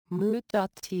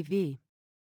Mood.tv.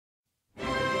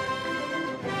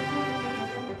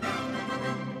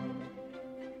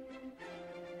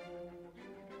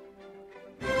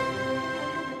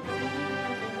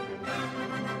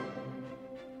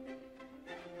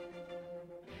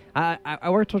 I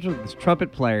worked with this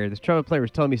trumpet player. This trumpet player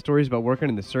was telling me stories about working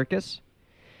in the circus.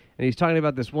 And he's talking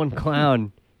about this one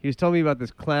clown. He was telling me about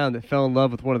this clown that fell in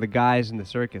love with one of the guys in the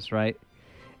circus, right?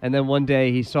 And then one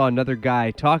day he saw another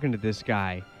guy talking to this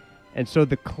guy. And so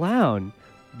the clown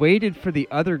waited for the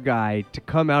other guy to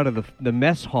come out of the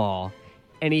mess hall,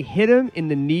 and he hit him in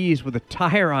the knees with a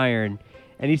tire iron.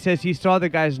 And he says he saw the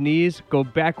guy's knees go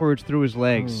backwards through his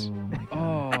legs.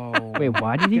 Oh. Wait,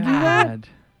 why did he do that?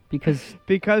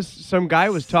 Because some guy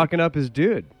was talking up his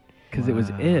dude. Because it was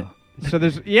it. So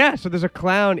there's a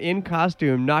clown in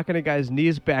costume knocking a guy's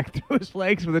knees back through his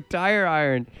legs with a tire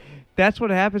iron. That's what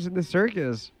happens in the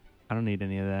circus. I don't need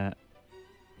any of that.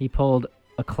 He pulled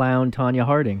a clown Tanya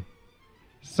Harding.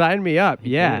 Sign me up.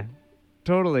 He Yeah. did.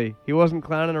 Totally. He wasn't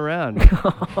clowning around.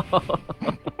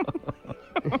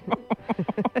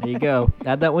 There you go.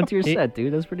 Add that one to your set,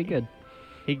 dude. That's pretty good.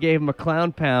 He gave him a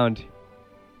clown pound.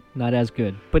 Not as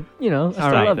good, but I still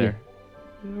right, love there.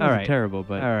 you. All right. Terrible,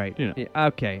 but All right. you know. Yeah,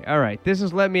 okay. All right. This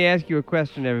is Let Me Ask You a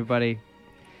Question, everybody.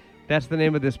 That's the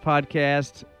name of this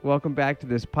podcast. Welcome back to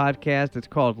this podcast. It's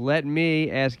called Let Me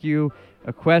Ask You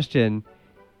a Question.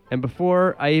 And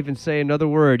before I even say another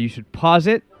word, you should pause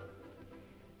it,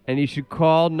 and you should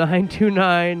call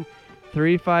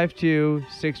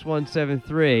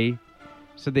 929-352-6173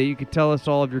 so that you can tell us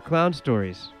all of your clown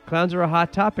stories. Clowns are a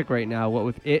hot topic right now, what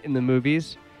with It in the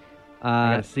movies.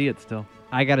 I gotta see it still.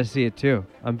 I got to see it, too.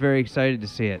 I'm very excited to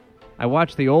see it. I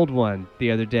watched the old one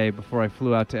the other day before I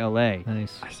flew out to L.A.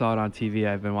 Nice. I saw it on TV.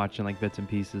 I've been watching like bits and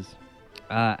pieces.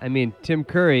 I mean, Tim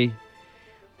Curry,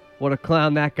 what a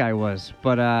clown that guy was.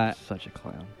 But, Such a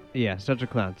clown. yeah, such a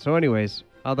clown. So anyways,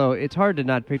 although it's hard to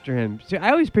not picture him. See, I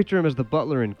always picture him as the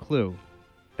butler in Clue.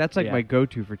 That's like Yeah. my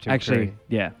go-to for Tim Actually, Curry.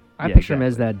 yeah. I Yeah, picture him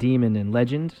as exactly. that demon in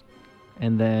Legend,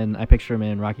 and then I picture him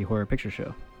in Rocky Horror Picture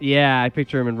Show. Yeah, I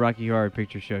picture him in Rocky Horror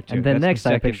Picture Show, too. And then That's the next I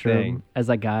second picture thing. him as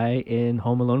that guy in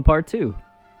Home Alone Part 2.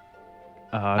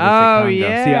 Oh, See,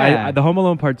 yeah. the Home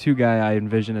Alone Part 2 guy I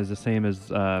envision as the same as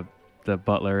the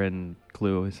butler in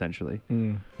Clue, essentially.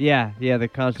 Yeah, the 'Cause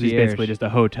concierge. he's basically just a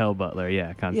hotel butler,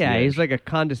 yeah, concierge. Yeah, he's like a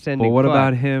condescending But what fuck.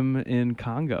 about him in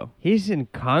Congo? He's in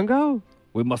Congo?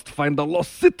 We must find the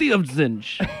lost city of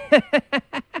Zinj.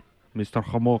 Mr.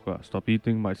 Hamoka, stop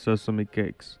eating my sesame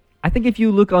cakes. I think if you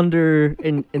look under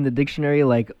in the dictionary,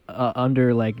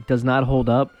 under does not hold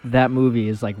up, that movie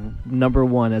is like number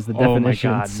one as the Oh my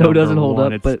definition. God, so number doesn't hold one.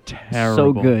 up, It's but so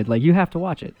terrible. good. Like you have to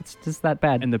watch it. It's just that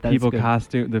bad. And the that it's people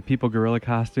good. the people gorilla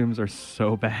costumes are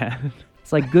so bad.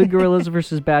 It's like good gorillas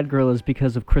versus bad gorillas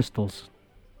because of crystals.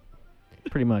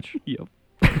 Pretty much. Yep.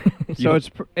 So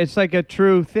it's like a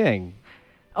true thing.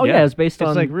 Oh Yeah. yeah, it's based It's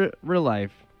on like real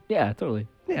life. yeah, totally.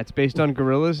 Yeah, it's based on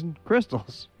gorillas and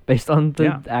crystals. Based on the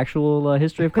Yeah. actual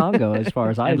history of Congo, as far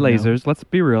as I And know. lasers. Let's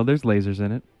be real. There's lasers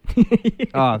in it.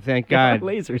 Oh, thank Yeah, God.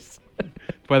 lasers. That's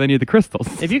why they need the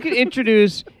crystals. If you could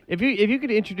introduce if you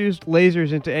could introduce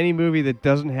lasers into any movie that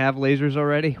doesn't have lasers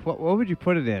already, what would you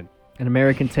put it in? An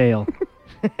American Tail.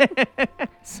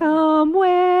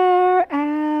 Somewhere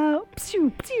out.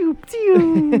 Pew, pew,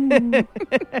 pew.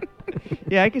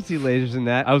 Yeah, I could see lasers in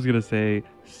that. I was gonna say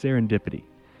Serendipity.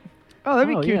 Oh, that'd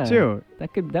be Oh, cute yeah. too.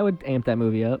 That would amp that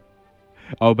movie up.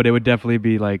 Oh, but it would definitely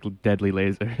be like deadly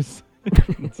lasers.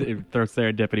 It'd throw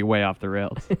Serendipity way off the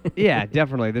rails. Yeah,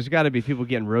 definitely. There's got to be people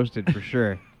getting roasted for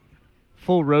sure.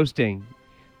 Full roasting.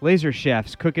 Laser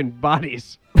chefs cooking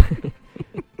bodies.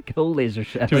 Go laser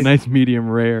chef. To a nice medium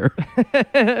rare.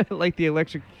 Like the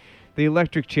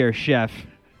electric chair chef.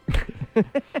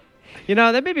 You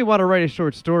know, that made me want to write a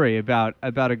short story about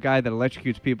a guy that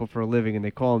electrocutes people for a living, and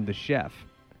they call him the chef.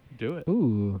 Do it.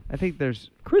 Ooh, I think there's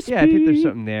crispy. Yeah, I think there's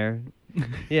something there.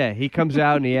 Yeah, he comes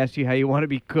out and he asks you how you want to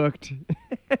be cooked.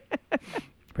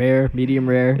 Rare, medium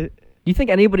rare. You think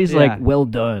anybody's Yeah. like, well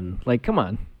done? Like, come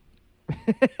on.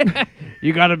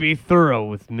 You got to be thorough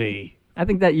with me. I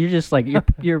think that you're just like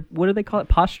you're what do they call it?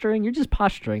 Posturing. You're just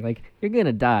posturing. Like you're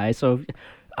gonna die. So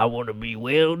I want to be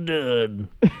well done.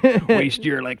 Waste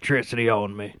your electricity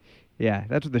on me. Yeah,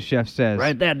 that's what the chef says.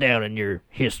 Write that down in your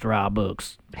history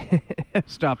books.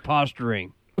 Stop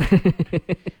posturing.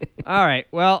 All right,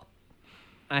 well,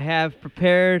 I have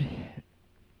prepared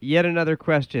yet another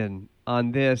question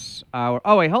on this hour.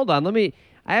 Oh, wait, hold on. I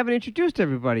haven't introduced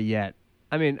everybody yet.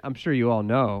 I mean, I'm sure you all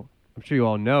know. I'm sure you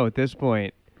all know at this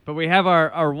point. But we have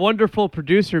our wonderful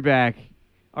producer back.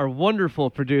 our wonderful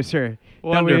producer,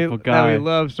 Wonderful that guy. we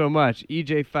love so much,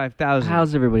 EJ5000.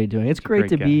 How's everybody doing? It's He's a great great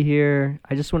to guy. be here.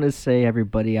 I just want to say,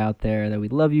 everybody out there, that we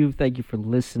love you. Thank you for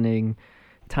listening.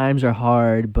 Times are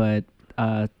hard, but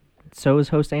so is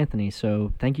host Anthony.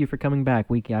 So thank you for coming back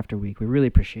week after week. We really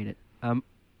appreciate it.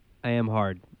 I am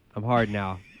hard. I'm hard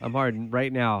now. I'm hard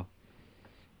right now.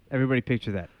 Everybody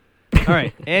picture that. All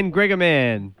right, and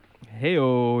Gregaman.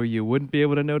 Hey-oh, you wouldn't be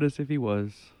able to notice if he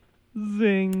was.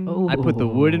 Zing. Oh. I put the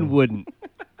wood in wouldn't.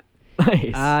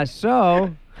 Nice.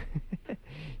 So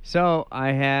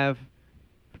I have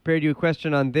prepared you a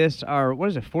question on this. What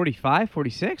is it, 45,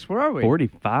 46? Where are we?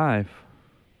 45.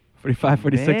 45,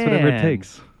 46, whatever it Man.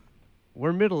 takes.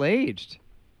 We're middle-aged.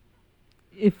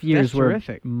 If years That's were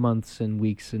terrific. months and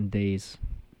weeks and days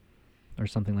or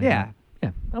something like Yeah. that.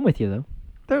 Yeah, I'm with you,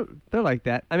 though. They're like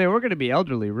that. I mean, we're going to be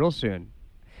elderly real soon.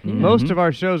 Mhm. Most of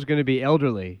our show is going to be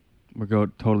elderly. We're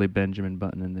going totally Benjamin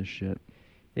Button in this shit.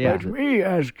 Yeah. me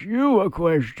ask you a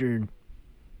question.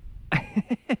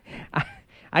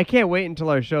 I can't wait until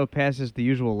our show passes the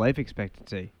usual life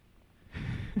expectancy.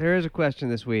 There is a question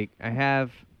this week. I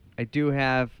do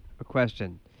have a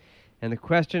question. And the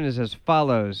question is as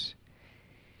follows.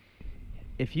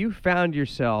 If you found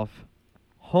yourself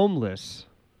homeless,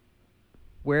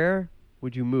 where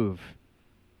would you move?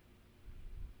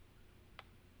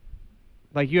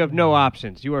 Like you have no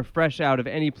options. You are fresh out of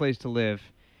any place to live.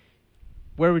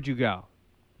 Where would you go?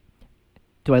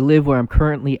 Do I live where I'm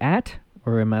currently at,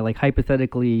 or am I like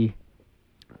hypothetically?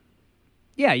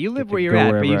 Yeah, you live Get to where you're go at, but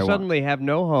wherever you I want. suddenly have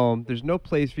no home. There's no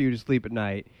place for you to sleep at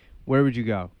night. Where would you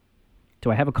go? Do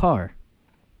I have a car?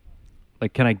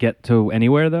 Like, can I get to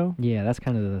anywhere, though? Yeah, that's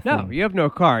kind of the No, thing. you have no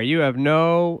car. You have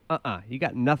no you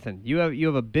got nothing. You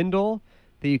have a bindle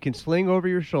that you can sling over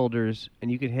your shoulders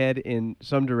and you can head in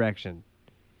some direction.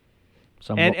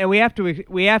 And we have to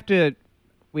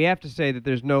say that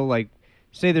there's no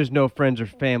there's no friends or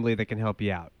family that can help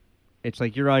you out. It's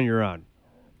like you're on your own.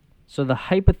 So the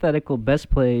hypothetical best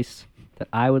place that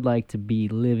I would like to be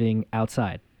living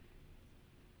outside.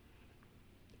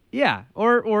 Yeah,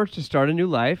 or to start a new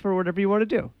life or whatever you want to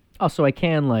do. Oh, so I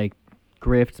can like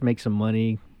grift, make some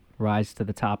money, rise to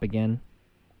the top again.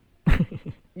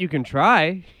 You can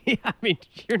try. Yeah, I mean,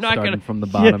 you're not Starting going to from the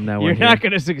bottom, now we're You're not here.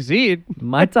 going to succeed.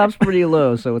 My top's pretty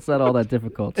low, so it's not all that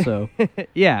difficult. So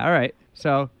Yeah, all right.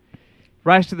 So,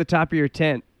 rise to the top of your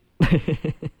tent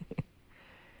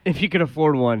if you can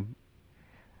afford one.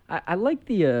 I like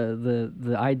the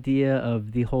idea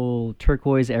of the whole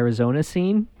turquoise Arizona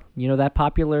scene. You know, that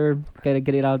popular gotta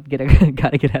get out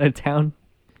of town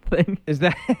thing. Is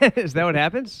that what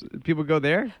happens? People go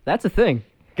there? That's a thing.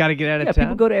 Got to get out of Yeah, town?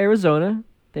 people go to Arizona.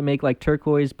 They make like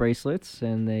turquoise bracelets,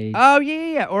 and they Oh,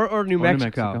 yeah. Or New Or New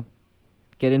Mexico.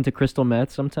 get into crystal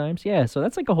meth sometimes. Yeah, so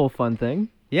that's like a whole fun thing.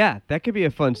 Yeah, that could be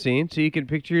a fun scene. So you can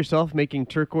picture yourself making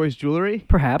turquoise jewelry.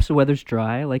 Perhaps the weather's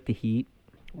dry. I like the heat.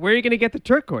 Where are you going to get the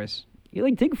turquoise? You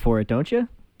like dig for it, don't you?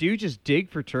 Do you just dig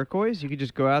for turquoise? You could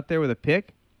just go out there with a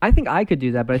pick? I think I could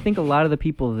do that, but I think a lot of the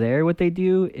people there, what they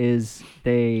do is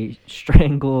they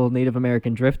strangle Native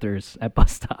American drifters at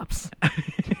bus stops.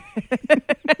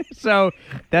 So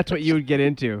that's what you would get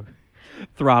into.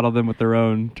 Throttle them with their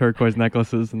own turquoise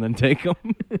necklaces and then take them.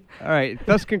 All right.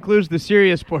 Thus concludes the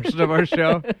serious portion of our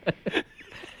show.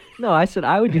 No, I said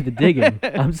I would do the digging.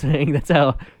 I'm saying that's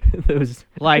how those...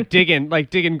 Like digging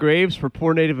graves for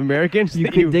poor Native Americans. You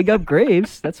that can dig up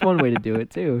graves. That's one way to do it,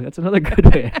 too. That's another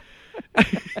good way.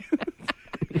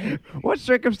 What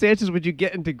circumstances would you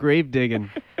get into grave digging?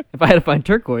 If I had to find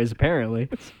turquoise, apparently.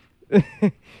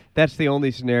 That's the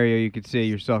only scenario you could see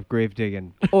yourself grave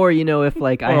digging. Or, you know, if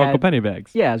like I Or Uncle had... Penny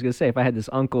Bags. Yeah, I was going to say, if I had this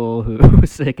uncle who was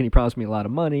sick and he promised me a lot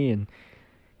of money, and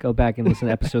go back and listen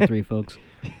to episode 3, folks.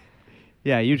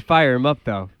 Yeah, you'd fire him up,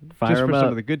 though. Fire just him for some up.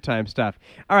 of the good time stuff.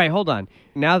 All right, hold on.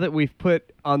 Now that we've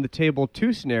put on the table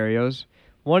 2 scenarios,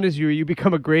 one is you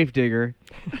become a grave digger,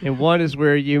 and one is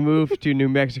where you move to New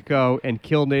Mexico and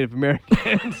kill Native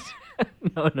Americans.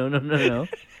 No.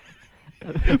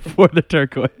 For the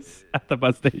turquoise at the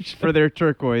bus station. For their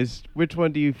turquoise. Which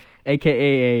one do you...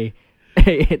 AKA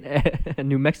a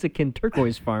New Mexican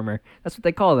turquoise farmer. That's what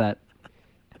they call that.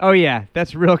 Oh, yeah.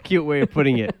 That's a real cute way of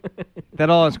putting it.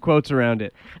 That all has quotes around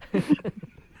it.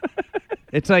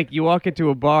 It's like you walk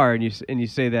into a bar and you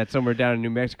say that somewhere down in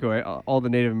New Mexico, all the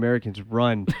Native Americans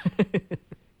run.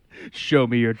 Show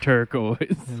me your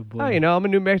turquoise. Oh, you know, I'm a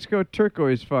New Mexico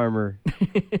turquoise farmer.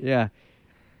 Yeah.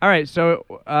 All right, so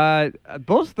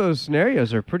both those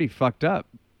scenarios are pretty fucked up.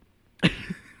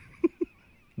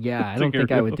 Yeah, I That's a don't good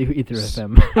think I would rule. do either of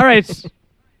them. All right.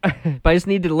 But I just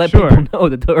need to let Sure. people know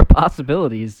that there are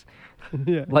possibilities.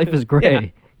 Yeah. Life is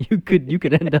gray. Yeah. you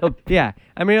could end up. Yeah,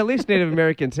 I mean, at least Native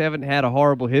Americans haven't had a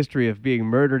horrible history of being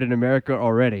murdered in America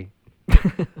already.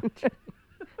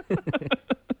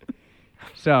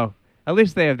 So, at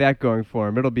least they have that going for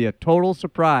them. It'll be a total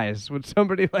surprise when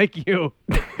somebody like you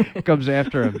comes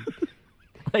after him.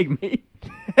 Like me.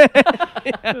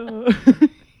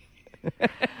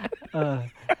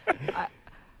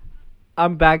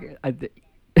 I'm back.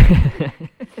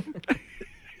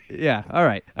 Yeah, all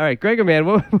right. Gregor, man,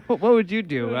 what would you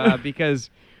do? Because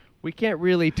we can't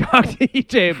really talk to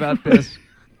EJ about this.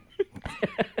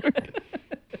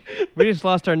 We just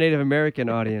lost our Native American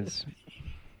audience.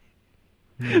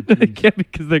 They can't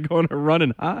because they're going to run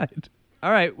and hide.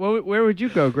 All right, well, where would you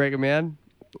go, Gregor, man?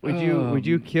 Would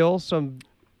you kill some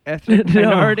ethnic No.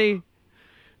 minority?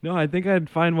 No, I think I'd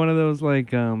find one of those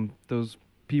those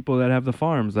people that have the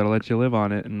farms that'll let you live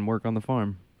on it and work on the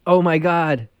farm. Oh my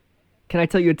God! Can I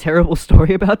tell you a terrible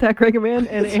story about that, Gregor, man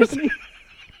and Anthony?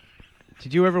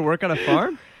 Did you ever work on a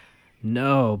farm?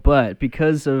 No, but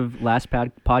because of last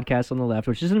podcast on the left,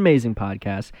 which is an amazing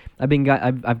podcast,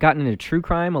 I've gotten into true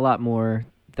crime a lot more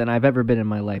than I've ever been in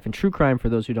my life. And true crime, for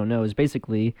those who don't know, is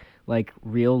basically like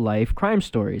real life crime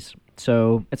stories.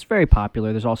 So it's very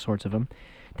popular. There's all sorts of them.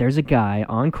 There's a guy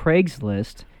on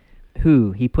Craigslist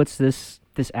who he puts this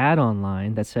ad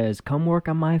online that says, "Come work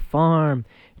on my farm.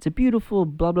 It's a beautiful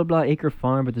blah blah blah acre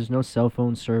farm, but there's no cell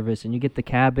phone service, and you get the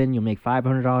cabin. You'll make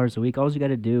 $500 a week. All you got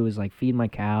to do is like feed my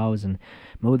cows and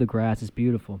mow the grass. It's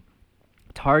beautiful."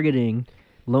 Targeting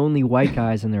lonely white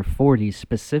guys in their 40s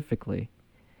specifically,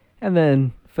 and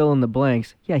then fill in the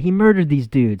blanks. Yeah, he murdered these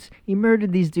dudes. He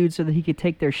murdered these dudes so that he could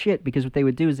take their shit, because what they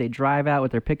would do is they'd drive out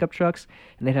with their pickup trucks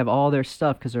and they'd have all their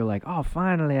stuff because they're like, "Oh,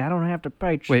 finally, I don't have to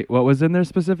pay." Wait, what was in there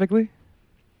specifically?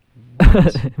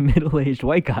 Middle-aged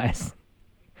white guys.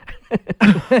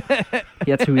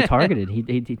 That's who he targeted.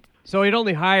 He So he'd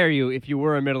only hire you if you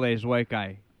were a middle-aged white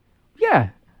guy. yeah.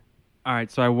 All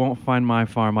right, so I won't find my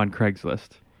farm on Craigslist.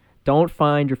 Don't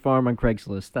find your farm on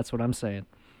Craigslist. That's what I'm saying.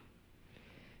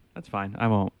 That's fine. I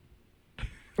won't.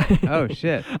 Oh,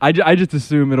 shit. I just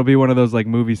assume it'll be one of those like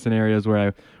movie scenarios where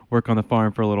I work on the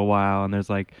farm for a little while and there's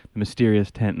like the mysterious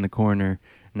tent in the corner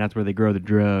and that's where they grow the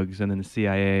drugs, and then the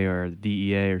CIA or the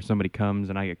DEA or somebody comes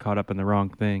and I get caught up in the wrong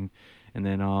thing, and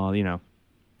then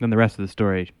then the rest of the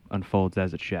story unfolds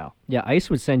as it shall. Yeah, ICE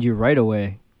would send you right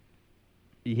away.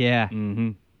 Yeah. Mm-hmm.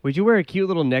 Would you wear a cute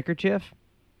little neckerchief?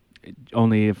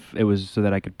 Only if it was so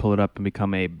that I could pull it up and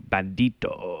become a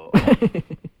bandito.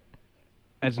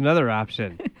 That's another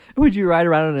option. Would you ride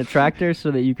around on a tractor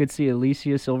so that you could see Alicia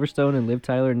Silverstone and Liv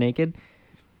Tyler naked?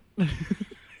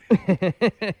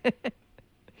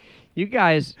 You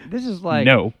guys, this is like...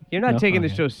 No. You're not No? taking the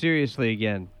Okay. show seriously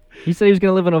again. He said he was going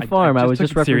to live on a farm. I just was took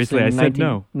just it seriously. referencing I said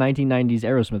no. 1990s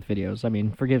Aerosmith videos. I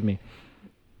mean, forgive me.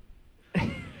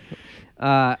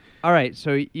 All right,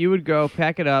 so you would go,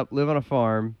 pack it up, live on a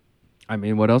farm. I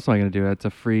mean, what else am I going to do? That's a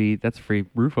free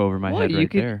roof over my head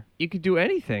right there. You could do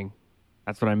anything.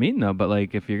 That's what I mean, though. But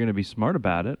like, if you're going to be smart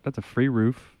about it, that's a free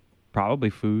roof, probably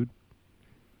food.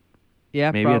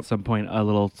 Yeah, Maybe at some point a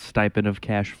little stipend of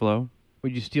cash flow.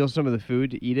 Would you steal some of the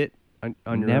food to eat it on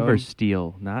your Never own?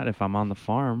 steal. Not if I'm on the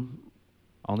farm.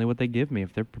 Only what they give me.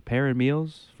 If they're preparing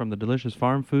meals from the delicious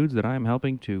farm foods that I am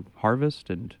helping to harvest,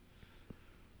 and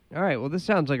All right, well, this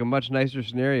sounds like a much nicer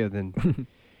scenario than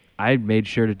I made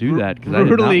sure to do that because I did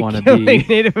brutally not want to killing be.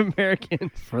 Native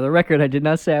Americans. For the record, I did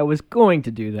not say I was going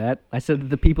to do that. I said that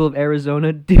the people of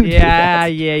Arizona do Yeah,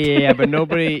 that. yeah, but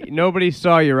nobody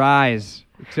saw your eyes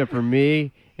except for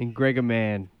me and Gregor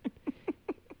Man.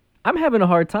 I'm having a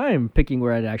hard time picking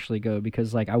where I'd actually go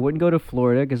because, like, I wouldn't go to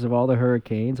Florida because of all the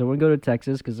hurricanes. I wouldn't go to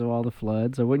Texas because of all the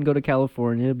floods. I wouldn't go to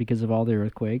California because of all the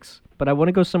earthquakes. But I want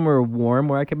to go somewhere warm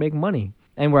where I can make money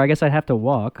and where I guess I'd have to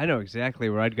walk. I know exactly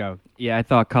where I'd go. Yeah, I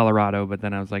thought Colorado, but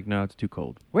then I was like, no, it's too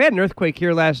cold. We had an earthquake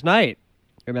here last night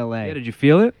in L.A. Yeah, did you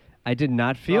feel it? I did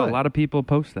not feel Oh, it. A lot of people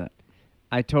post that.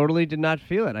 I totally did not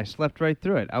feel it. I slept right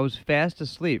through it. I was fast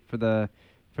asleep for the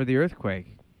earthquake.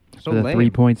 So For the lame.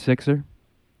 3.6er?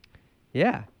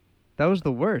 Yeah, that was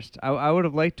the worst. I would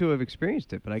have liked to have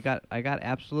experienced it, but I got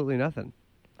absolutely nothing.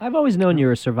 I've always known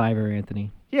you're a survivor,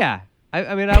 Anthony. Yeah,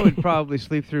 I mean, I would probably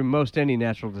sleep through most any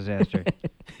natural disaster.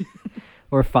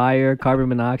 Or fire, carbon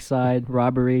monoxide,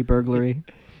 robbery, burglary.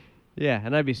 Yeah,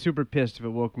 and I'd be super pissed if it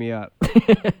woke me up.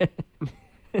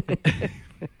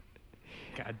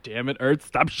 God damn it, Earth,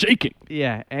 stop shaking.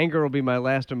 Yeah, anger will be my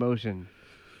last emotion.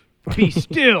 Be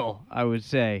still, I would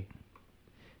say.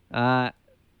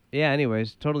 Yeah,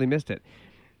 anyways, totally missed it.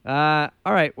 All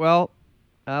right, well,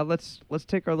 let's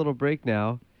take our little break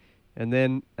now, and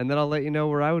then I'll let you know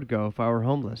where I would go if I were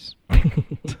homeless.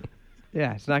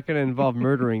 Yeah, it's not going to involve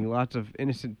murdering lots of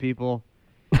innocent people.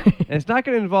 And it's not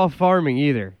going to involve farming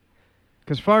either,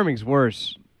 because farming's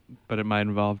worse. But it might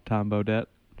involve Tom Bodette.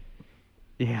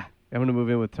 Yeah, I'm going to move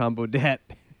in with Tom Bodette.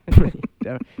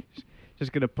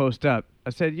 Just going to post up. I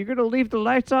said, "You're going to leave the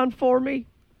lights on for me?"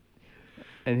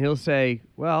 And he'll say,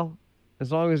 "Well,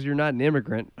 as long as you're not an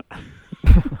immigrant."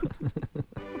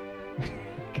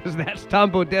 Because that's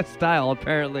Tom Bodette's style,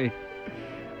 apparently.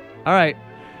 All right.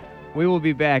 We will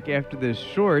be back after this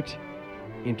short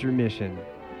intermission.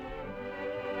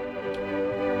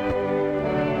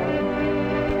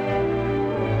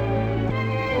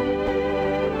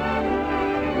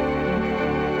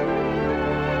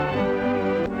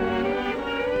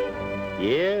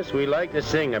 Yes, we like to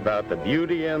sing about the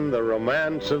beauty and the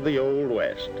romance of the Old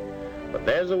West. But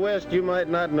there's a West you might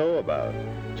not know about,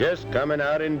 just coming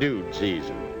out in dude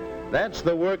season. That's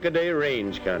the workaday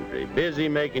range country, busy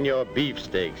making your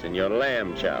beefsteaks and your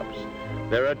lamb chops.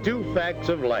 There are two facts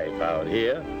of life out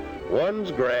here.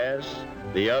 One's grass,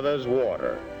 the other's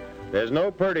water. There's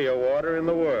no prettier water in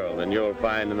the world than you'll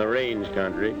find in the range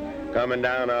country, coming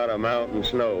down out of mountain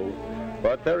snow.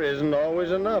 But there isn't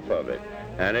always enough of it,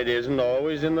 and it isn't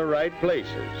always in the right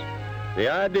places. The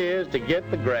idea is to get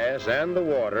the grass and the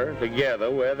water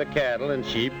together where the cattle and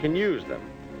sheep can use them.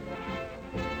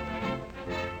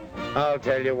 I'll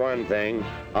tell you one thing,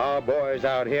 our boys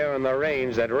out here on the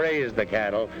range that raise the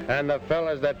cattle, and the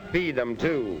fellas that feed them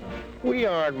too, we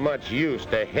aren't much used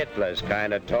to Hitler's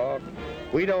kind of talk.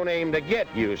 We don't aim to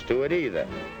get used to it either.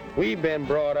 We've been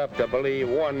brought up to believe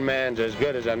one man's as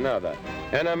good as another,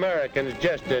 and Americans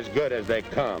just as good as they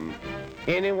come.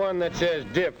 Anyone that says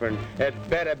different had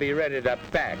better be ready to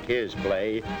back his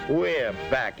play. We're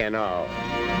backing ours.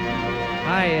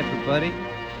 Hi, everybody.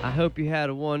 I hope you had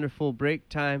a wonderful break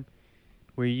time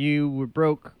where you were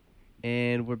broke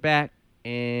and we're back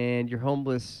and you're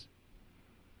homeless.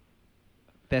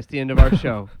 That's the end of our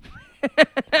show.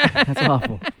 That's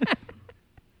awful.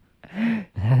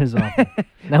 That is awful.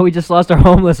 Now we just lost our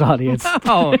homeless audience.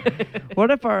 Oh,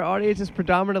 what if our audience is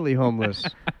predominantly homeless?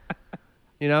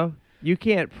 You know, you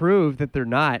can't prove that they're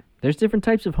not. There's different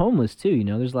types of homeless, too. You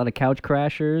know, there's a lot of couch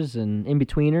crashers and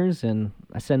in-betweeners, and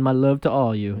I send my love to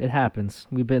all you. It happens.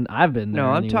 I've been there. No,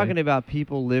 I'm anyway. talking about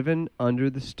people living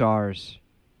under the stars.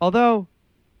 Although,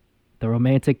 the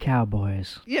romantic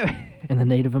cowboys yeah, and the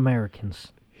Native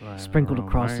Americans sprinkled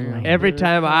across the land. every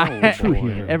time True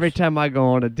heroes. every time I go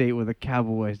on a date with a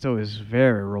cowboy, it's always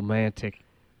very romantic.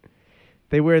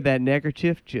 They wear that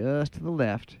neckerchief just to the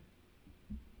left.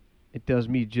 It does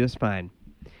me just fine.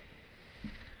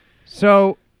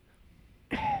 So,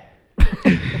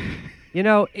 you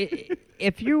know,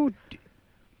 if you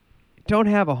don't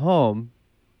have a home,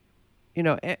 you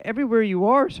know, everywhere you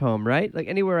are is home, right? Like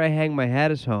anywhere I hang my hat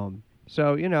is home.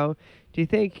 So, you know, do you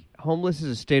think homeless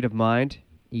is a state of mind?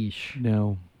 Eesh.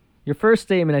 No. Your first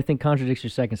statement, I think, contradicts your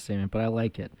second statement, but I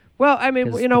like it. Well, I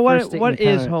mean, 'Cause you know, the first what statement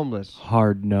is kinda- homeless?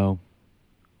 Hard no.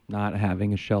 Not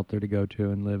having a shelter to go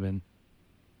to and live in.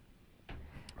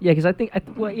 Yeah, because I think,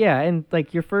 and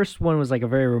like your first one was like a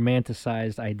very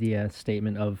romanticized idea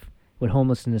statement of what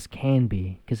homelessness can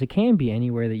be, because it can be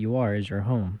anywhere that you are is your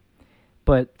home.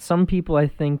 But some people, I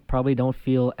think, probably don't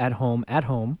feel at home,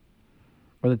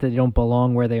 or that they don't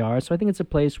belong where they are. So I think it's a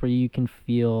place where you can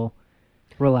feel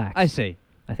relaxed. I see.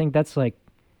 I think that's like,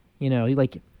 you know,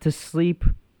 like to sleep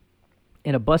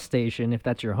in a bus station, if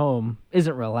that's your home,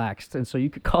 isn't relaxed. And so you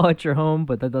could call it your home,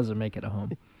 but that doesn't make it a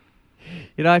home.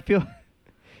 You know,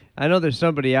 I know there's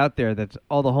somebody out there that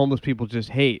all the homeless people just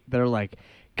hate. They're like,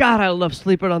 God, I love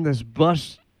sleeping on this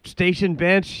bus station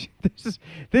bench. This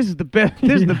is the best.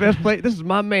 This is the best place. This is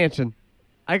my mansion.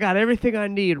 I got everything I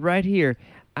need right here.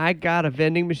 I got a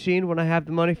vending machine when I have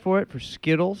the money for it for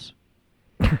Skittles,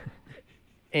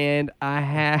 and I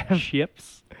have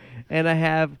Chips. and I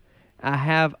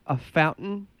have a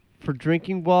fountain for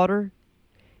drinking water,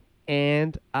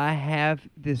 and I have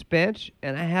this bench,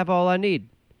 and I have all I need.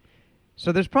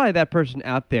 So there's probably that person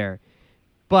out there.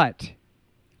 But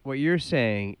what you're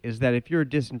saying is that if you're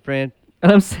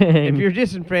I'm saying, if you're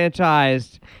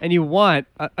disenfranchised and you want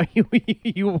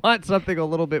you want something a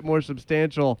little bit more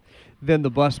substantial than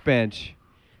the bus bench,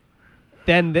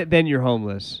 then you're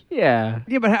homeless. yeah,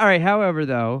 Yeah, but all right. However,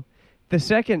 though,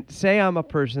 say I'm a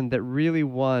person that really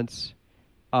wants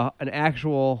an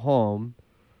actual home,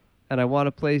 and I want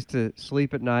a place to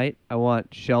sleep at night. I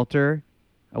want shelter.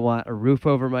 I want a roof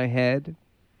over my head,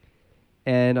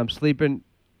 and I'm sleeping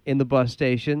in the bus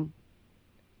station.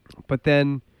 But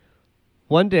then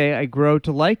one day I grow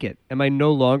to like it. Am I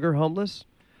no longer homeless?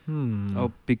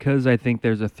 Oh, because I think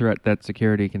there's a threat that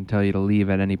security can tell you to leave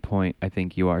at any point, I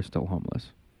think you are still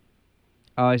homeless.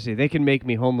 Oh, I see. They can make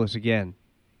me homeless again.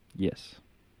 Yes.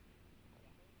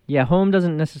 Yeah, home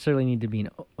doesn't necessarily need to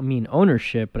mean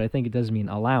ownership, but I think it does mean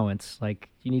allowance. Like,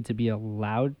 you need to be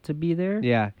allowed to be there.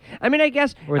 Yeah. I mean, I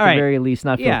guess... Or at all the right. very least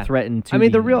not feel Yeah. threatened to I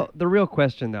mean, be the real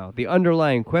question, though, the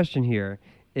underlying question here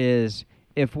is,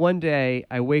 if one day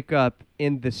I wake up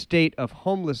in the state of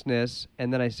homelessness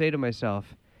and then I say to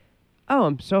myself, oh,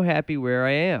 I'm so happy where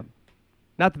I am.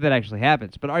 Not that that actually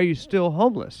happens, but are you still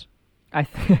homeless? I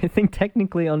think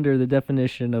technically under the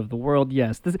definition of the world,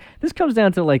 yes. This comes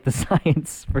down to like the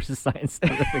science versus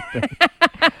scientific thing.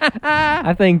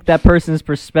 I think that person's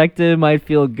perspective might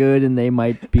feel good, and they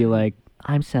might be like,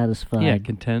 "I'm satisfied. Yeah,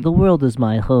 content. The world is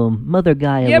my home. Mother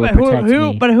Gaia Yeah, will but protect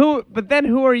me." but then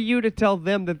who are you to tell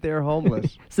them that they're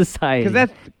homeless? Society.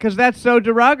 Because that's so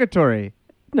derogatory.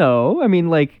 No, I mean,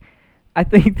 like, I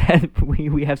think that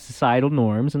we have societal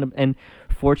norms, and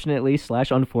fortunately /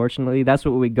 unfortunately, that's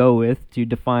what we go with to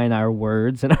define our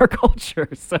words and our culture.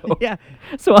 So Yeah.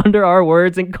 So under our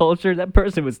words and culture, that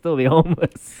person would still be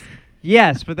homeless.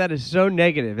 Yes, but that is so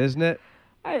negative, isn't it?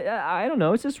 I don't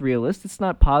know. It's just realist. It's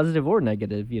not positive or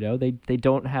negative. You know, they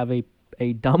don't have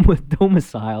a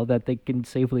domicile that they can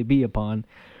safely be upon.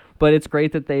 But it's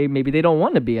great that maybe they don't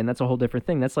want to be, and that's a whole different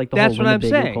thing. That's like the That's whole what I'm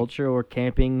Winnebago saying. culture or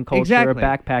camping culture Exactly. or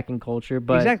backpacking culture.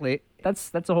 But Exactly.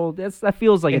 that's a whole that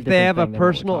feels like If a they different have a thing than what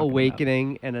we're personal talking about.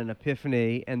 awakening and an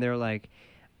epiphany, and they're like,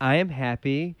 I am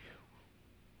happy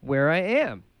where I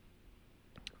am.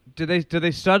 Do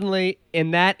they suddenly, in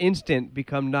that instant,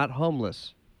 become not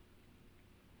homeless?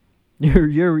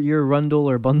 Your rundle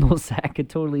or bundle sack could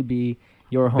totally be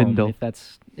your home Bindle.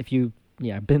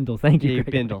 Bindle. Thank you, Yeah,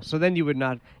 Greg. bindle. So then you would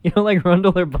not. You don't like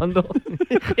rundle or bundle?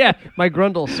 Yeah, my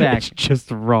grundle sack. It's just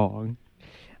wrong.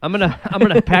 I'm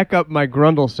gonna pack up my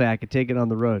grundle sack and take it on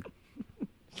the road.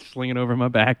 Sling it over my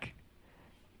back.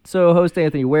 So, host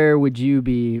Anthony, where would you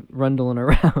be rundling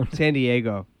around? San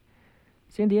Diego.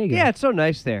 San Diego. Yeah, it's so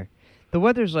nice there. The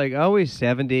weather's like always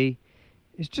 70.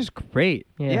 It's just great.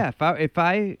 Yeah. If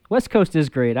I West Coast is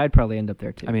great. I'd probably end up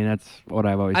there too. I mean, that's what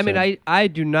I've always I said. mean, I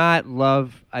do not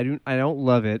love. I don't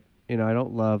love it. You know, I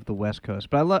don't love the West Coast,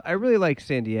 but I really like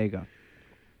San Diego.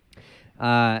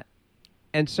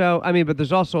 And so I mean, but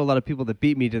there's also a lot of people that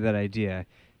beat me to that idea.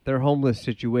 Their homeless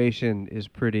situation is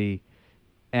pretty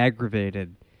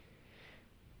aggravated.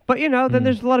 But you know, then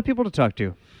there's a lot of people to talk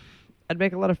to. I'd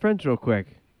make a lot of friends real quick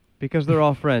because they're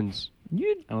all friends.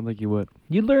 I don't think you would.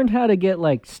 You learned how to get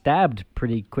like stabbed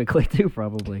pretty quickly too,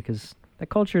 probably, because that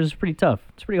culture is pretty tough.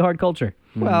 It's a pretty hard culture.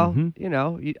 Well, Mhm. you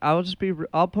know, I'll just be.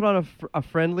 I'll put on a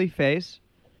friendly face.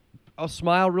 I'll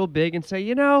smile real big and say,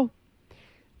 you know,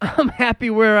 I'm happy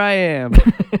where I am.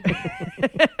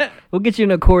 We'll get you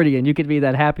an accordion. You could be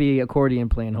that happy accordion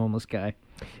playing homeless guy.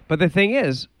 But the thing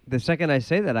is, the second I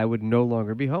say that, I would no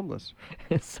longer be homeless.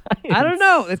 Science. I don't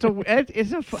know. It's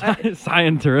a.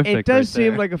 Scientific. It does right seem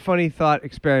there. like a funny thought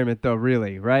experiment, though.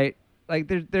 Really, right? Like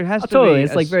there has to Totally. be.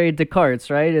 It's like very Descartes,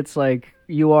 right? It's like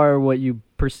you are what you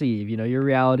perceive. You know, your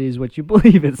reality is what you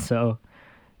believe it. So,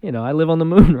 you know, I live on the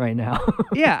moon right now.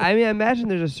 Yeah, I mean, I imagine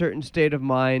there's a certain state of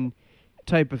mind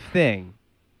type of thing,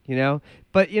 you know.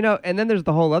 But you know, and then there's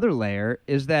the whole other layer.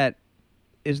 Is that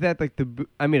like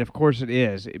I mean, of course it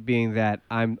is. It being that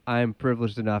I'm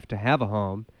privileged enough to have a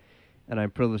home, and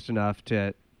I'm privileged enough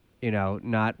to, you know,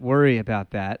 not worry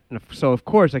about that. And so of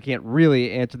course I can't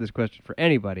really answer this question for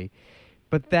anybody.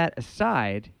 But that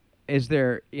aside, is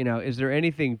there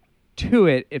anything to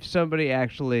it if somebody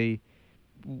actually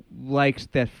likes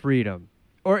that freedom?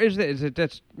 Or is it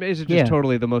just Yeah.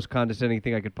 totally the most condescending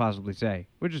thing I could possibly say?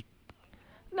 Which is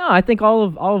No, I think all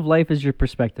of life is your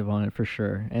perspective on it for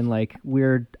sure, and like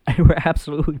we're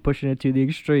absolutely pushing it to the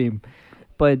extreme,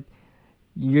 but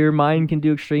your mind can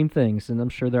do extreme things, and I'm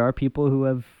sure there are people who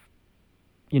have,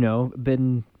 you know,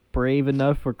 been brave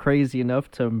enough or crazy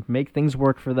enough to make things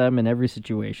work for them in every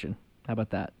situation. How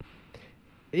about that?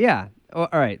 yeah. All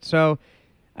right. So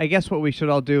I guess what we should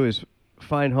all do is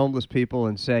find homeless people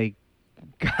and say,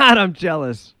 God, I'm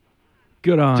jealous.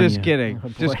 Good on Just ya. kidding. Oh,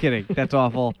 boy. Just kidding. That's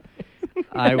awful.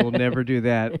 I will never do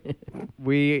that.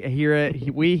 We hear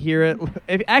it. We hear it.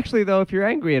 Actually, though, if you're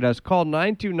angry at us, call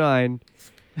 929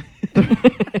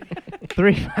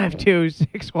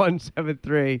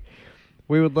 352-6173.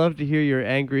 We would love to hear your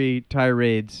angry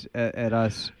tirades at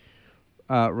us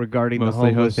regarding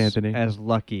Mostly the homeless host Anthony. as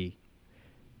lucky.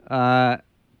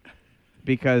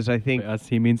 Because I think By us,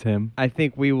 he means him. I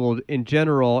think we will, in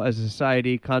general, as a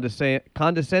society,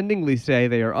 condescendingly say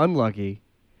they are unlucky.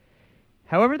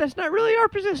 However, that's not really our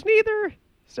position either.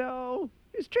 So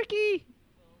it's tricky.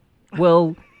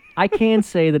 Well, I can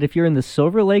say that if you're in the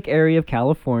Silver Lake area of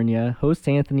California, host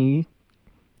Anthony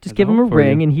Just Has give a him a hope for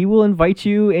ring, you. and he will invite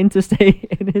you in to stay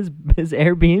in his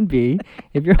Airbnb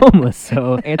if you're homeless.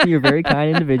 So, Anthony, you're a very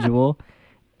kind individual,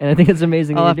 and I think it's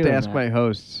amazing that I'll you're have to doing ask that. my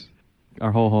hosts.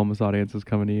 Our whole homeless audience is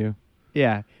coming to you.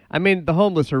 Yeah. I mean, the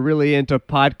homeless are really into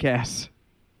podcasts.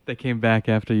 They came back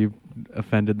after you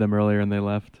offended them earlier and they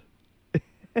left.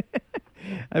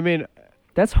 I mean,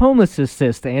 That's homeless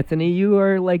assist, Anthony. You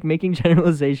are like making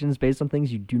generalizations based on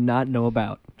things you do not know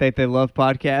about. they love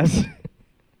podcasts.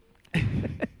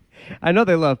 I know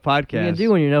they love What podcasts. are you gonna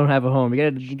do when you don't have a home? You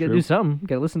gotta True. do something. You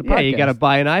gotta listen to Yeah, podcasts. you got to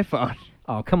buy an iPhone.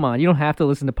 Oh, come on! You don't have to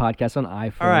listen to podcasts on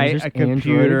iPhones. All right, There's a Androids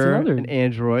computer, and other. an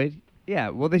Android. Yeah,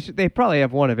 well, they probably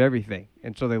have one of everything,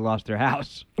 and so they lost their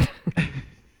house.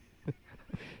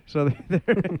 So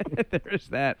there's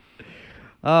that.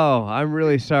 Oh, I'm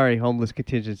really sorry, homeless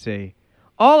contingency.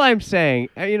 All I'm saying,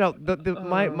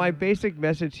 my basic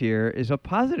message here is a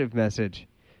positive message.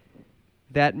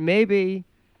 That maybe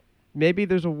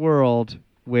there's a world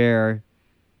where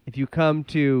if you come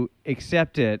to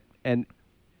accept it and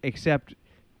accept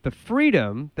the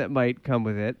freedom that might come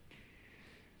with it,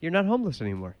 you're not homeless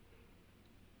anymore.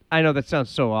 I know that sounds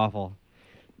so awful.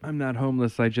 I'm not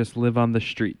homeless. I just live on the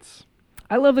streets.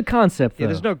 I love the concept, though. Yeah,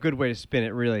 there's no good way to spin it,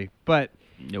 really. But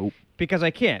Nope. because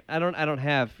I can't, I don't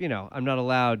have, I'm not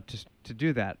allowed to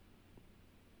do that.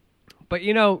 But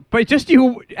just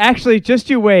you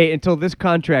wait until this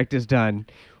contract is done.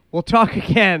 We'll talk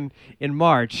again in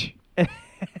March,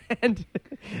 and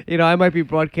I might be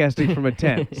broadcasting from a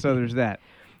tent. So there's that.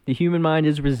 The human mind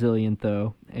is resilient,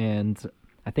 though, and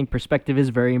I think perspective is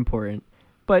very important.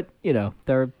 But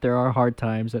there are hard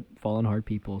times that fall on hard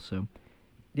people. So,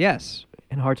 Yes.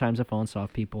 and hard times that fall on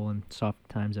soft people, and soft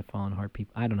times that fall on hard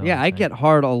people. I don't know. Yeah, what I I'm get saying.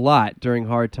 hard a lot during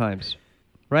hard times,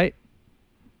 right?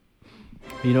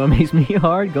 You know what makes me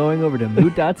hard? Going over to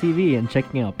mood.tv and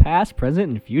checking out past, present,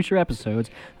 and future episodes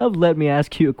of Let Me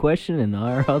Ask You a Question and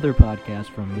our other podcast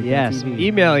from mood.tv. Yes,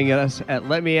 emailing us at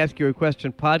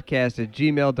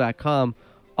letmeaskyouaquestionpodcast@gmail.com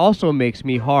also makes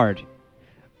me hard.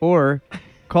 Or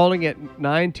calling at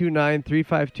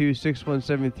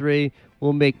 929-352-6173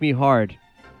 will make me hard.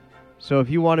 So if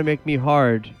you want to make me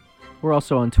hard, We're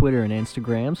also on Twitter and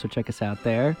Instagram, so check us out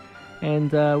there.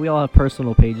 And we all have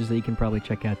personal pages that you can probably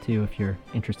check out too if you're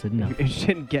interested enough. you're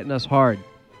interested in getting us hard.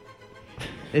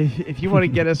 If you want to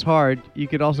get us hard, you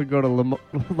could also go to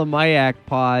Lamayak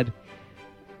Pod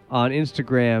on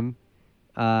Instagram,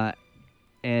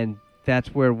 and that's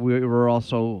where we're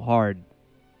also hard.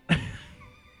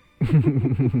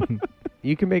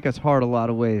 You can make us hard a lot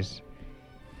of ways.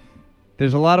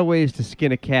 There's a lot of ways to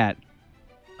skin a cat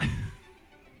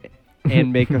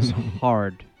and make us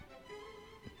hard.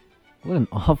 What an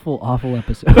awful, awful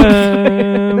episode.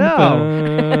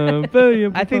 No.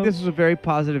 I think this is a very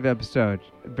positive episode.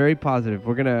 Very positive.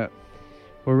 We're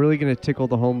really gonna tickle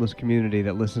the homeless community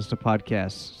that listens to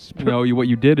podcasts. No, what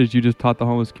you did is you just taught the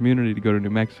homeless community to go to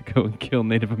New Mexico and kill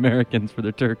Native Americans for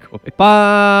their turquoise.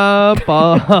 Bum,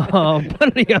 bum, bum,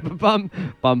 bum,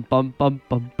 bum, bum, bum, bum,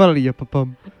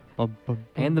 bum,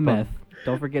 And the meth.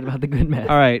 Don't forget about the good meth.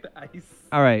 All right.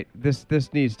 All right. This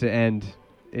needs to end.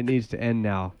 It needs to end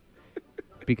now.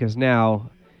 Because now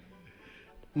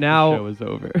The show is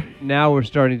over. now we're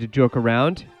starting to joke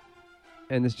around,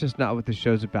 and it's just not what the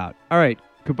show's about. All right.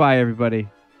 Goodbye, everybody.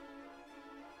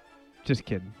 Just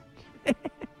kidding.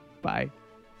 Bye.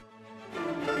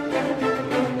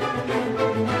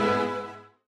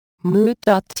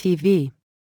 Mood.tv.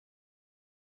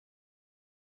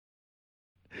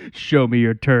 Show me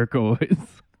your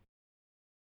turquoise.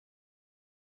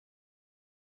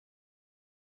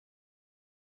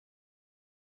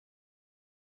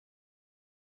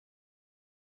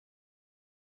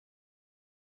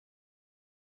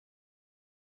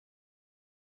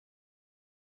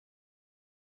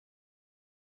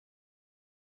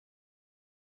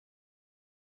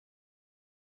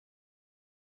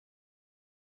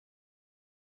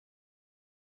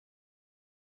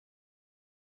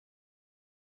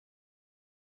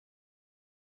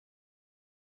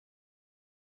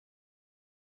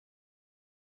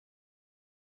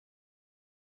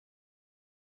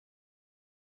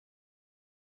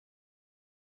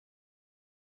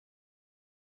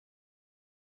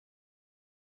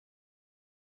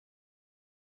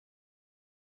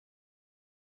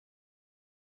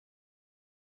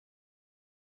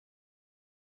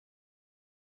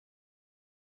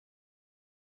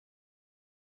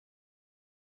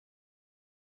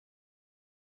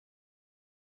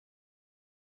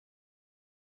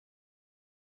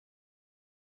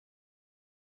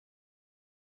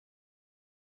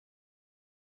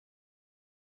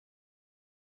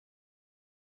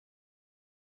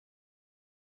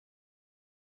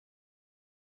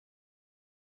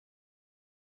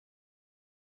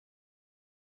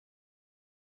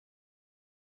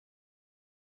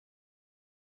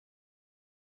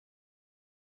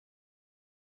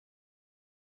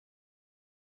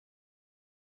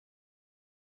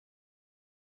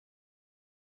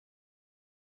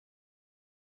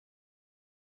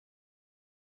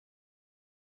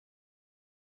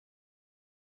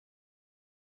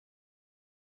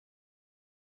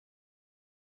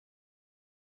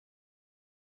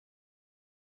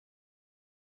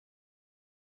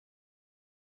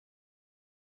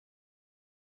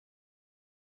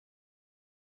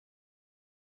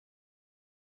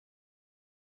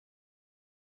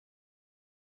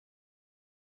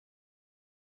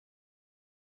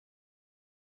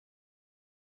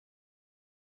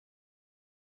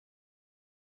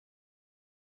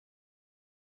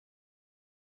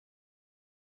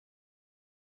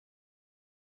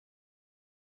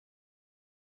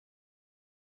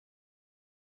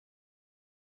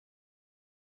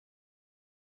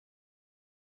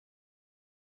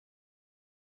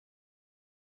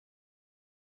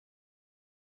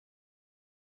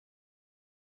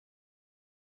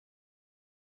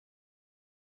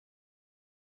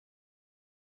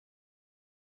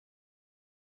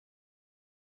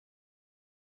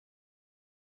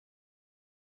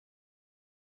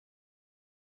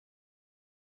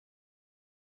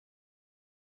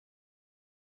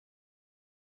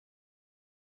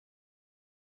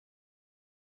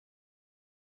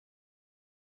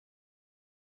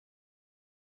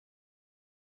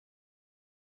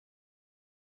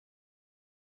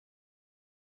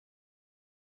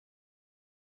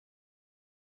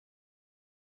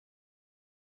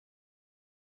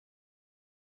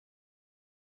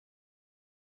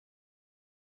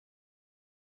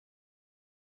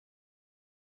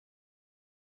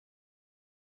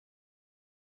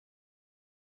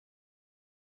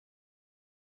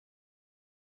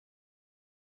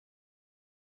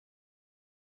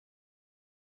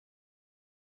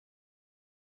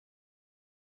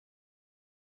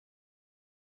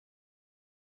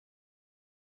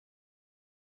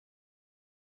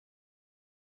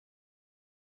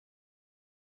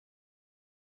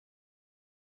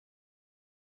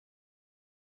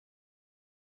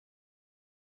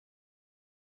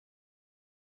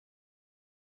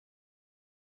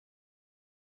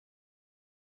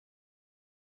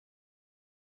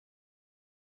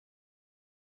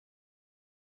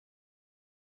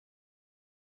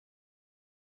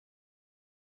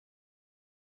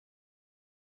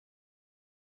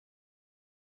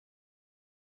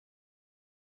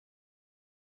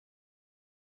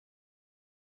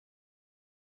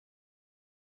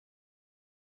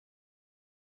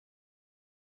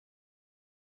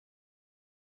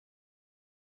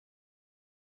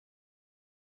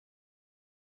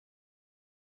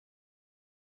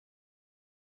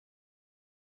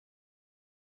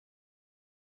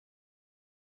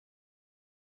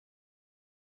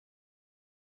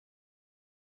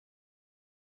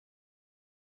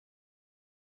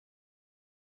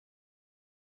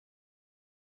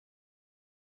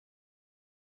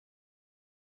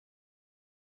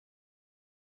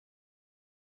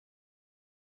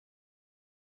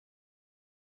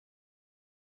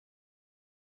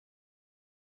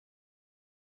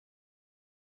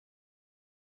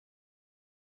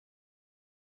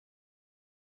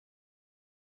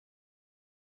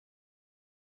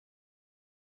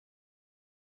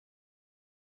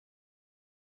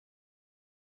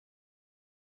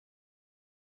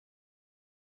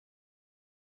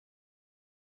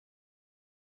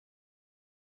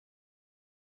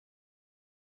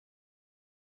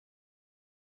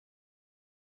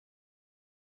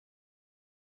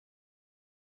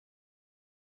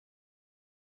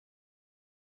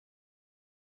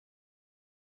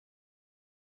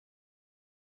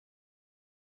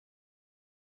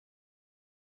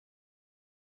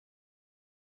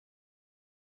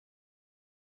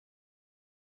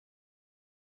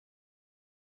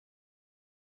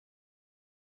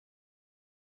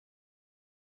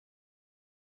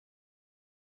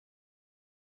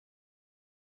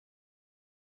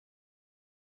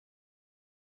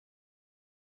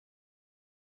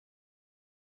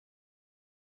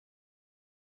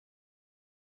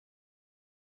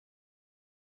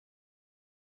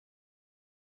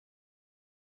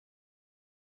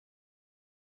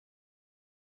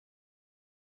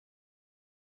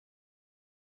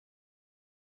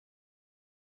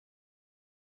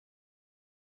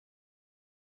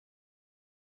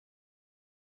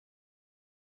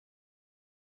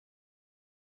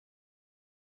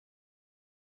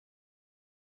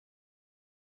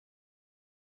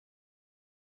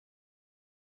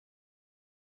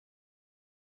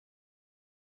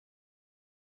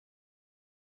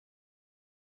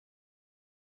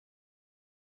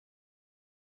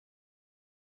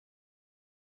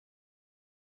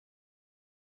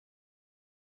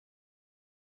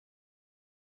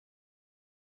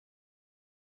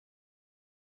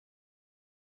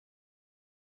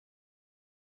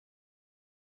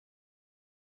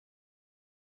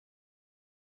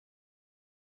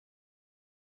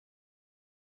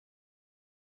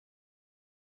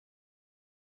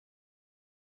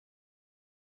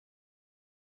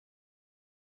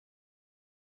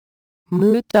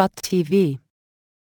 Mood.tv